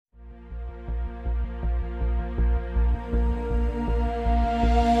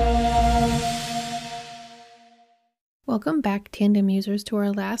Welcome back, Tandem users, to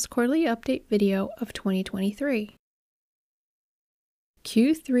our last quarterly update video of 2023.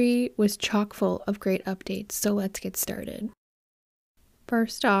 Q3 was chock full of great updates, so let's get started.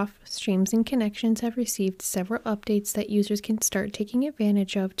 First off, streams and connections have received several updates that users can start taking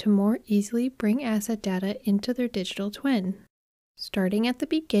advantage of to more easily bring asset data into their digital twin. Starting at the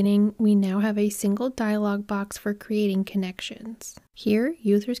beginning, we now have a single dialog box for creating connections. Here,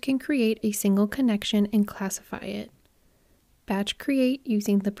 users can create a single connection and classify it, batch create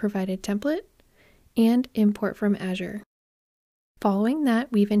using the provided template, and import from Azure. Following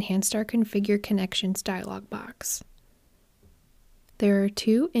that, we've enhanced our Configure Connections dialog box. There are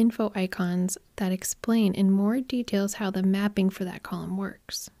two info icons that explain in more details how the mapping for that column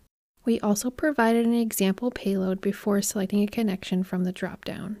works. We also provided an example payload before selecting a connection from the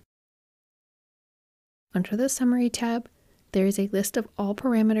dropdown. Under the Summary tab, there is a list of all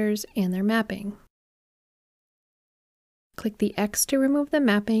parameters and their mapping. Click the X to remove the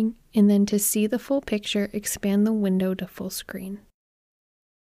mapping, and then to see the full picture, expand the window to full screen.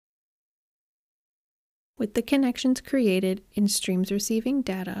 With the connections created and streams receiving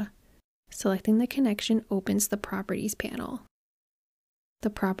data, selecting the connection opens the Properties panel.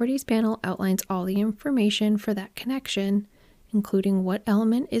 The Properties panel outlines all the information for that connection, including what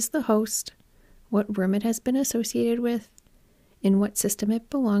element is the host, what room it has been associated with, and what system it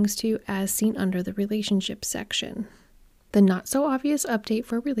belongs to as seen under the Relationships section. The not-so-obvious update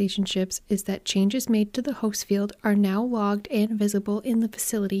for relationships is that changes made to the host field are now logged and visible in the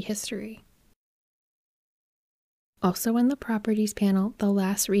facility history. Also in the Properties panel, the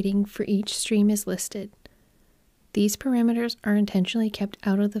last reading for each stream is listed. These parameters are intentionally kept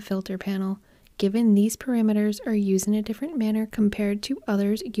out of the filter panel, given these parameters are used in a different manner compared to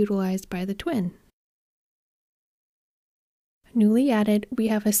others utilized by the twin. Newly added, we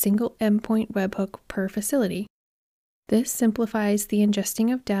have a single endpoint webhook per facility. This simplifies the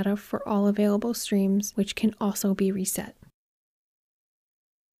ingesting of data for all available streams, which can also be reset.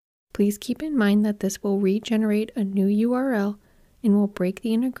 Please keep in mind that this will regenerate a new URL and will break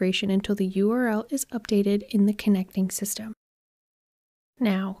the integration until the URL is updated in the connecting system.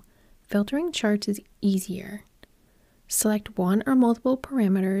 Now, filtering charts is easier. Select one or multiple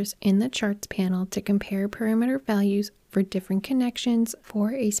parameters in the Charts panel to compare parameter values for different connections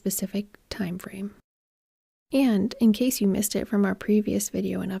for a specific time frame. And, in case you missed it from our previous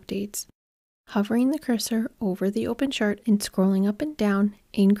video and updates, hovering the cursor over the open chart and scrolling up and down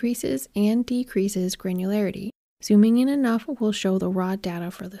increases and decreases granularity. Zooming in enough will show the raw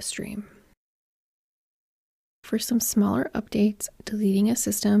data for the stream. For some smaller updates, deleting a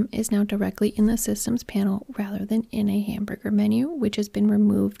system is now directly in the Systems panel rather than in a hamburger menu, which has been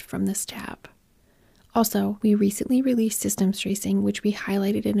removed from this tab. Also, we recently released systems tracing, which we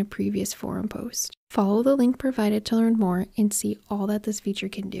highlighted in a previous forum post. Follow the link provided to learn more and see all that this feature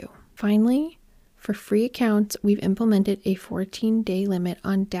can do. Finally, for free accounts, we've implemented a 14-day limit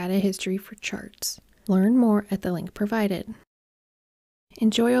on data history for charts. Learn more at the link provided.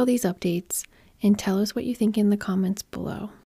 Enjoy all these updates and tell us what you think in the comments below.